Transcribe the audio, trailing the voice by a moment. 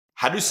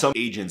How do some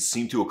agents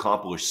seem to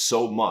accomplish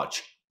so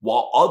much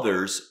while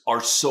others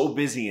are so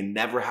busy and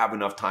never have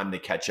enough time to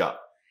catch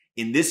up?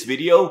 In this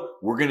video,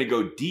 we're going to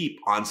go deep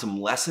on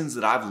some lessons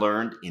that I've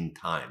learned in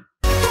time.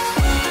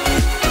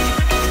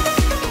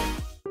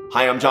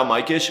 Hi, I'm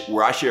Mikesh,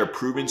 where I share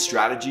proven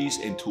strategies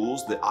and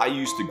tools that I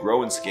use to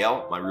grow and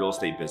scale my real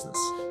estate business.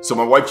 So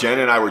my wife Jen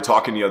and I were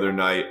talking the other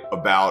night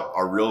about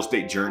our real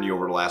estate journey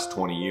over the last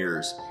 20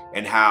 years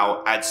and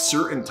how at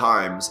certain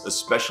times,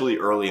 especially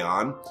early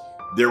on,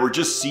 there were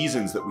just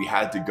seasons that we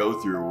had to go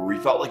through where we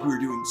felt like we were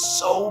doing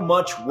so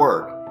much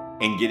work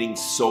and getting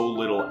so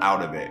little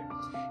out of it.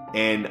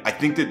 And I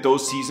think that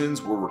those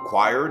seasons were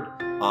required.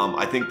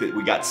 I think that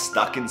we got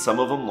stuck in some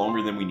of them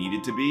longer than we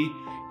needed to be.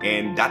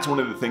 And that's one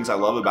of the things I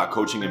love about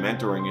coaching and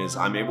mentoring is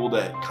I'm able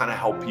to kind of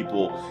help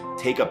people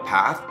take a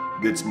path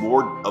that's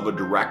more of a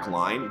direct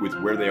line with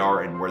where they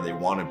are and where they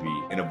want to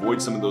be and avoid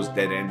some of those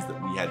dead ends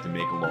that we had to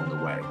make along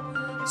the way.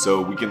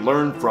 So we can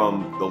learn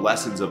from the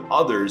lessons of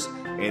others,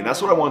 and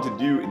that's what I want to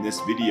do in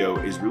this video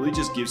is really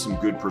just give some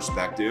good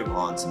perspective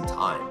on some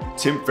time.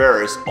 Tim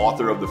Ferriss,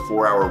 author of the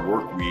 4-Hour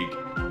Work Week,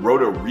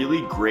 wrote a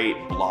really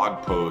great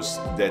blog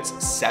post that's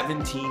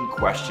 17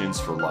 questions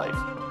for life.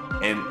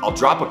 And I'll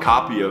drop a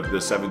copy of the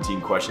 17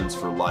 questions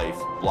for life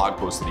blog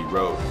post that he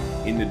wrote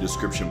in the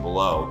description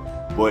below.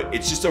 But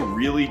it's just a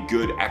really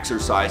good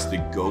exercise to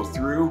go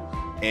through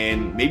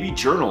and maybe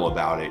journal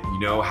about it, you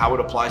know, how it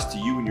applies to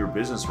you and your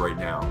business right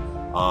now.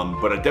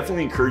 But I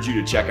definitely encourage you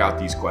to check out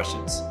these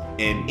questions.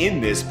 And in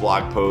this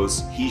blog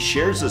post, he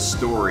shares a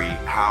story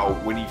how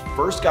when he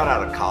first got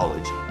out of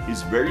college,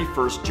 his very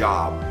first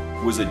job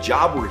was a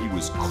job where he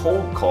was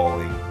cold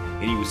calling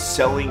and he was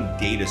selling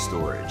data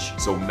storage.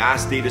 So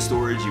mass data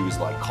storage, he was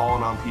like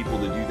calling on people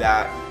to do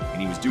that.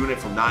 And he was doing it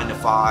from 9 to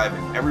 5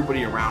 and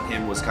everybody around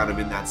him was kind of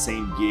in that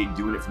same gig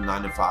doing it from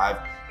 9 to 5.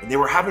 And they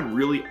were having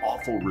really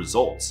awful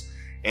results.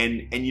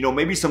 And you know,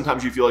 maybe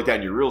sometimes you feel like that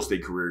in your real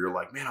estate career. You're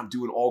like, man, I'm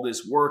doing all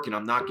this work and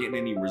I'm not getting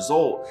any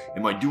result.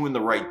 Am I doing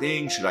the right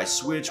thing? Should I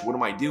switch? What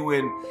am I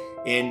doing?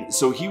 And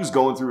so he was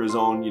going through his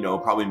own, you know,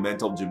 probably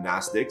mental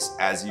gymnastics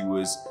as he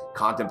was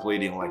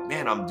contemplating like,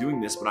 man, I'm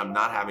doing this, but I'm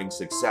not having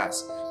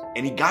success.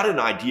 And he got an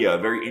idea, a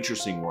very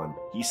interesting one.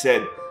 He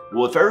said,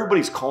 well, if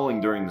everybody's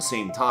calling during the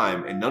same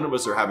time and none of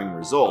us are having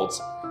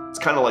results, it's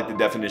kind of like the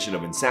definition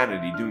of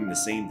insanity, doing the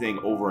same thing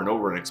over and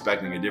over and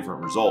expecting a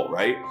different result,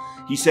 right?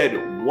 He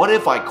said, what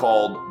if I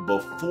called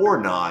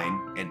before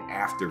 9 and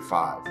after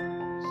 5?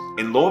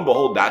 And lo and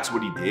behold, that's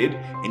what he did.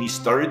 And he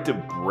started to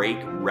break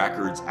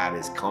records at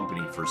his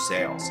company for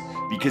sales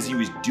because he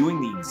was doing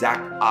the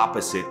exact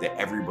opposite that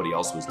everybody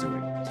else was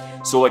doing.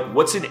 So like,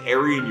 what's an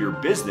area in your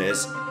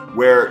business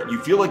where you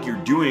feel like you're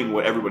doing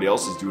what everybody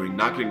else is doing,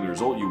 not getting the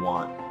result you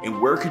want, and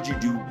where could you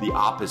do the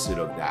opposite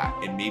of that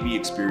and maybe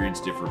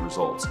experience different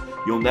results?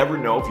 You'll never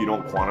know if you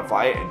don't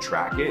quantify it and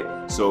track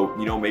it. So,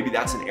 you know, maybe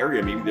that's an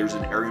area, maybe there's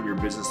an area in your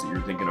business that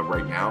you're thinking of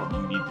right now,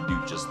 you need to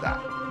do just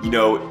that. You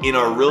know, in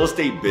our real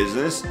estate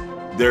business,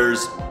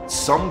 there's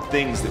some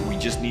things that we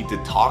just need to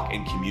talk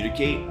and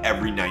communicate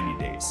every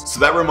 90 days. So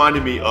that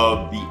reminded me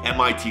of the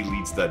MIT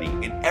lead study.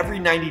 And every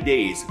 90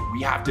 days,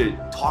 we have to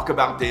talk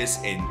about this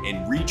and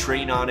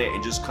retrain on it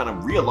and just kind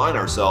of realign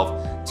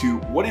ourselves to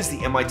what is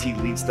the MIT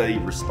lead study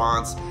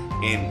response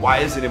and why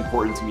is it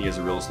important to me as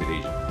a real estate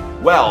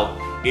agent? Well,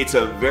 it's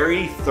a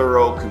very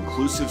thorough,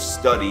 conclusive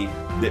study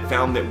that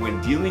found that when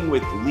dealing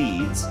with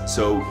leads,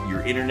 so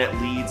your internet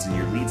leads and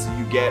your leads that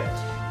you get,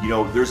 you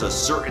know, there's a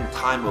certain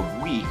time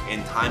of week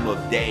and time of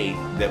day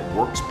that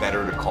works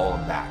better to call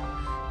them back.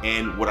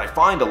 And what I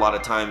find a lot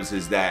of times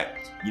is that,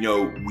 you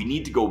know, we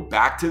need to go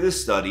back to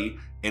this study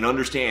and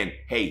understand,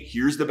 hey,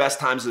 here's the best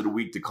times of the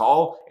week to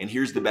call and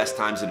here's the best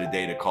times of the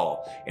day to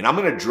call. And I'm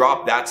gonna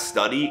drop that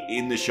study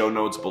in the show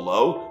notes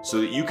below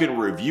so that you can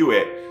review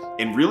it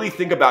and really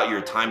think about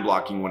your time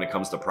blocking when it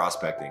comes to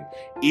prospecting.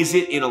 Is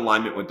it in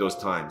alignment with those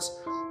times?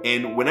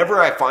 And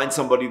whenever I find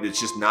somebody that's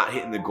just not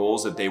hitting the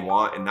goals that they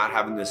want and not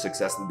having the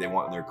success that they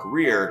want in their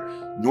career,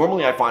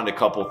 normally I find a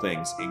couple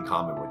things in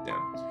common with them.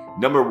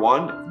 Number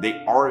one,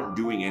 they aren't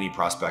doing any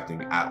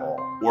prospecting at all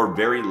or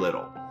very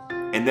little.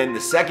 And then the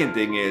second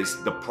thing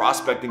is the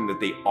prospecting that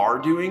they are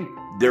doing,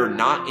 they're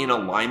not in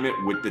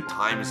alignment with the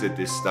times that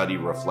this study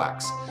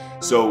reflects.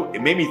 So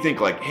it made me think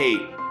like, hey,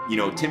 you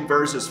know, Tim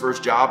Ferriss's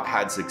first job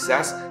had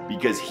success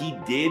because he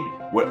did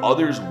what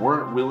others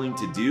weren't willing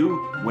to do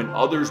when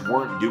others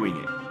weren't doing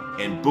it.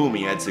 And boom,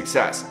 he had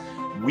success.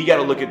 We got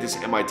to look at this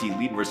MIT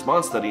lead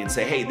response study and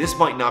say, hey, this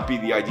might not be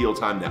the ideal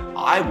time that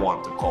I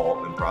want to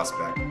call and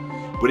prospect.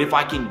 But if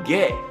I can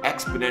get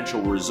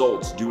exponential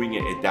results doing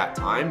it at that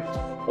time,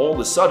 all of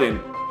a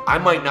sudden, I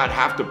might not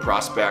have to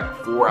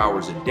prospect 4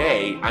 hours a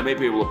day. I may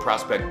be able to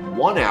prospect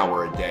 1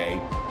 hour a day,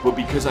 but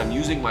because I'm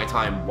using my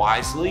time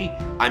wisely,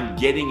 I'm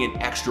getting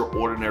an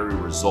extraordinary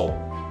result.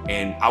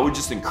 And I would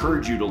just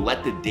encourage you to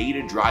let the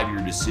data drive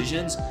your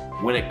decisions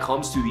when it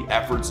comes to the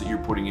efforts that you're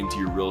putting into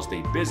your real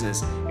estate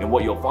business. And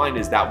what you'll find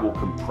is that will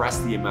compress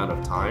the amount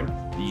of time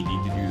that you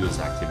need to do those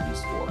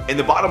activities for. And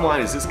the bottom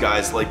line is this,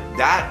 guys, like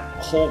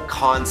that whole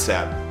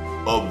concept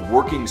of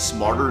working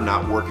smarter,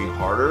 not working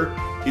harder,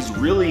 is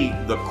really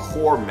the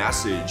core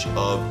message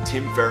of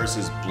Tim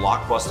Ferriss's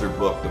blockbuster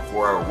book, The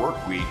 4-Hour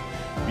Workweek,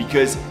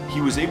 because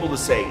he was able to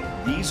say,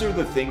 these are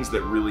the things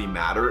that really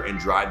matter and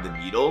drive the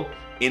needle.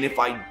 And if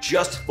I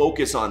just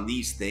focus on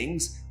these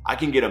things, I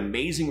can get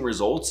amazing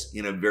results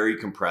in a very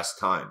compressed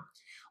time.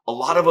 A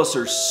lot of us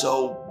are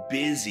so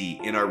busy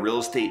in our real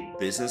estate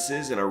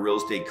businesses and our real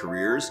estate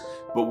careers,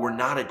 but we're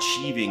not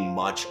achieving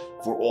much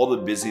for all the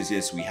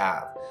busyness we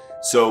have.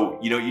 So,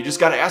 you just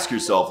got to ask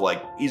yourself,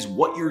 like, is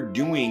what you're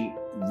doing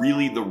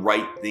really the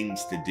right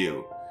things to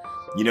do?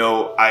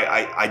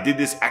 I did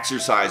this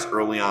exercise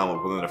early on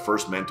with one of the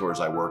first mentors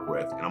I work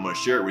with, and I'm going to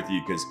share it with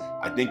you because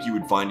I think you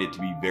would find it to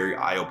be very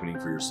eye-opening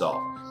for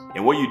yourself.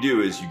 And what you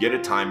do is you get a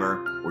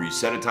timer, or you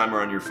set a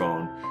timer on your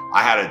phone.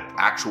 I had an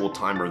actual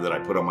timer that I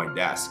put on my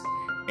desk,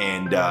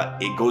 and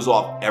it goes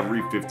off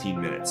every 15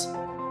 minutes.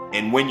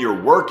 And when you're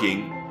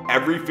working,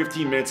 every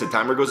 15 minutes a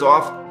timer goes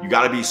off, you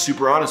got to be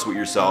super honest with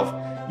yourself,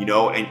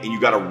 and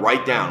you got to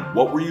write down,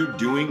 what were you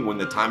doing when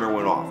the timer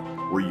went off?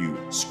 Were you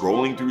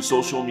scrolling through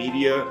social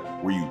media?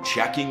 Were you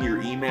checking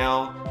your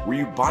email? Were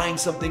you buying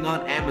something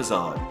on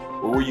Amazon?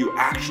 Or were you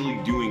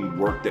actually doing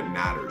work that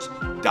matters,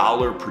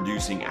 dollar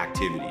producing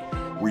activity?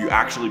 Were you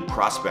actually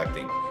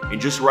prospecting? And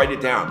just write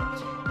it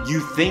down. You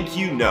think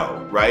you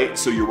know, right?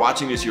 So you're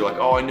watching this, you're like,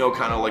 oh, I know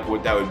kind of like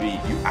what that would be.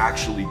 You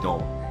actually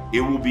don't.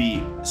 It will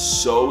be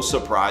so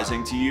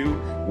surprising to you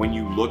when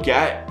you look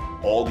at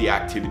all the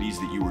activities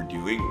that you were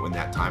doing when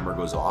that timer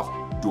goes off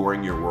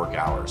during your work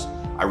hours.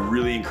 I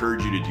really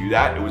encourage you to do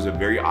that. It was a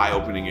very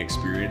eye-opening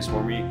experience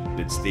for me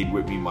that stayed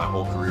with me my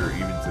whole career,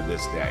 even to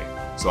this day.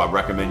 So I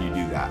recommend you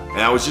do that. And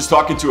I was just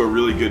talking to a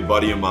really good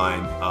buddy of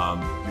mine.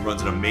 He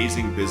runs an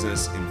amazing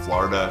business in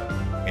Florida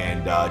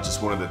and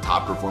just one of the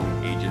top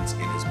performing agents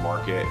in his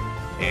market.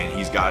 And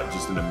he's got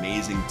just an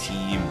amazing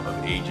team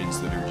of agents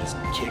that are just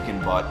kicking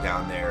butt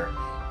down there.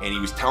 And he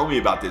was telling me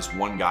about this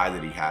one guy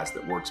that he has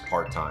that works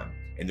part-time.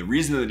 And the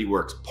reason that he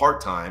works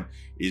part-time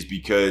is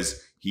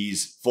because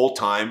he's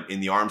full-time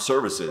in the armed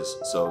services.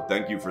 So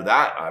thank you for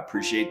that. I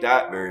appreciate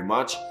that very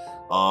much.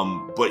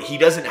 But he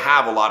doesn't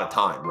have a lot of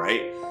time,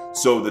 right?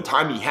 So the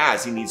time he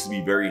has, he needs to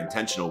be very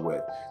intentional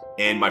with.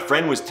 And my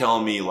friend was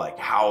telling me like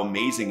how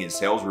amazing his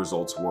sales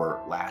results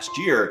were last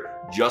year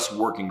just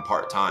working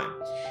part-time.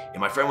 And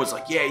my friend was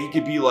like, yeah, he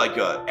could be like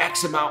a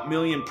X amount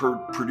million per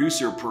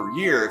producer per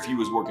year if he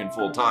was working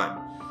full-time.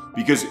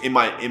 Because in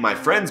my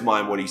friend's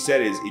mind, what he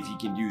said is, if he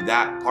can do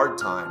that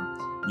part-time,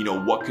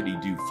 what could he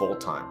do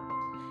full-time?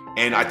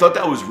 And I thought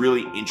that was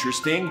really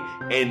interesting.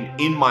 And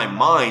in my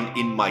mind,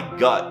 in my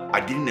gut,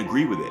 I didn't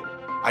agree with it.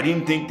 I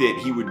didn't think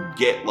that he would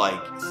get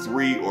like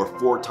 3 or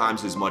 4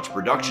 times as much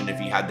production if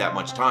he had that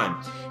much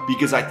time.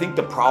 Because I think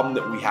the problem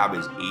that we have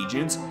as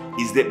agents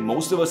is that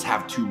most of us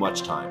have too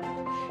much time.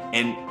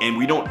 And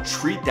we don't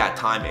treat that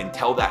time and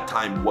tell that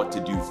time what to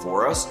do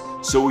for us.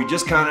 So we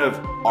just kind of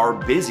are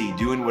busy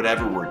doing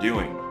whatever we're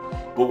doing.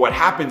 But what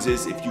happens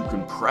is if you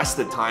compress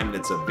the time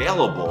that's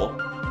available,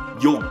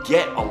 you'll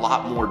get a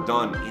lot more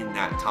done in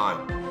that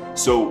time.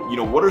 So,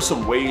 what are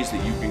some ways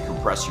that you can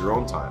compress your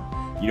own time?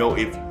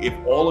 If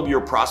all of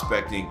your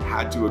prospecting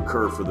had to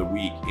occur for the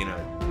week in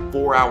a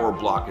 4-hour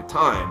block of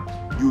time,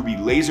 you would be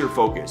laser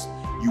focused.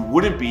 You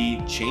wouldn't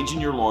be changing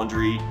your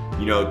laundry,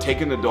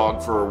 taking the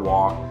dog for a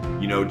walk,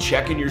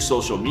 checking your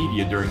social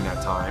media during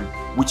that time,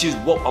 which is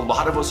what a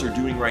lot of us are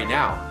doing right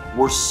now.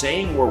 We're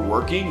saying we're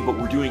working, but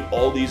we're doing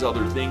all these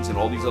other things and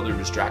all these other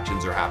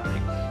distractions are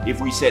happening.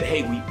 If we said,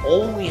 hey, we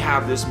only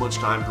have this much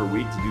time per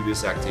week to do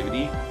this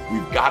activity,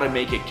 we've got to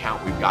make it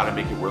count, we've got to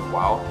make it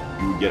worthwhile,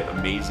 you would get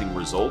amazing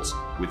results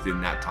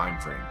within that time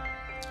frame.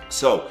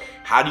 So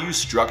how do you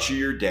structure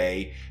your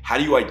day? How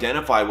do you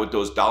identify what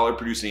those dollar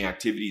producing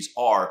activities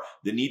are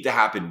that need to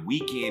happen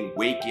week in,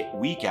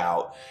 week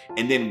out?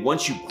 And then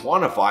once you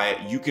quantify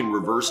it, you can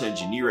reverse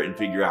engineer it and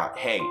figure out,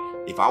 hey,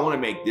 if I want to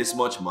make this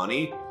much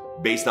money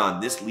based on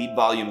this lead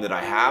volume that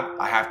I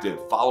have to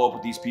follow up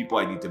with these people.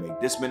 I need to make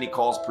this many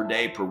calls per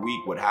day, per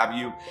week, what have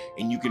you.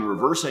 And you can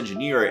reverse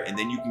engineer it, and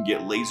then you can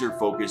get laser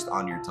focused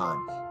on your time.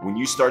 When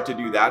you start to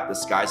do that, the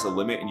sky's the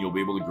limit, and you'll be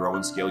able to grow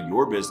and scale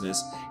your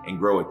business and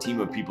grow a team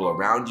of people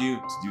around you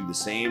to do the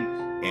same.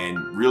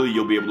 And really,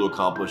 you'll be able to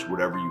accomplish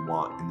whatever you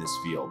want in this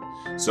field.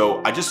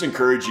 So I just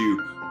encourage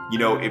you,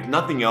 if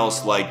nothing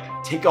else,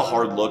 take a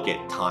hard look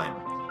at time.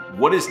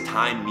 What does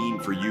time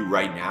mean for you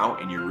right now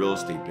in your real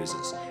estate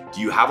business?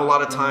 Do you have a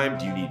lot of time?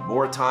 Do you need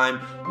more time?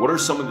 What are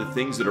some of the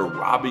things that are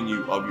robbing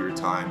you of your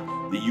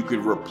time that you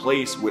could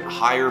replace with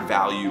higher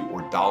value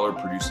or dollar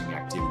producing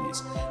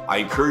activities? I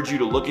encourage you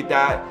to look at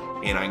that,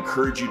 and I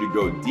encourage you to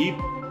go deep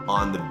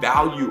on the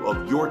value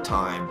of your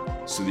time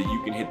so that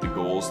you can hit the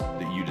goals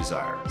that you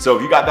desire. So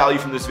if you got value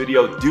from this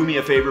video, do me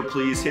a favor,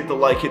 please hit the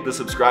like, hit the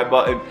subscribe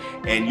button,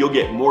 and you'll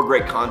get more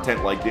great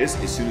content like this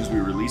as soon as we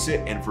release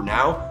it. And for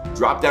now,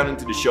 drop down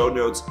into the show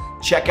notes,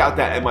 check out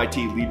that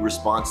MIT lead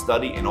response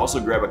study, and also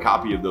grab a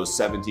copy of those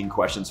 17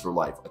 questions for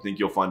life. I think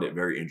you'll find it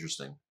very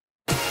interesting.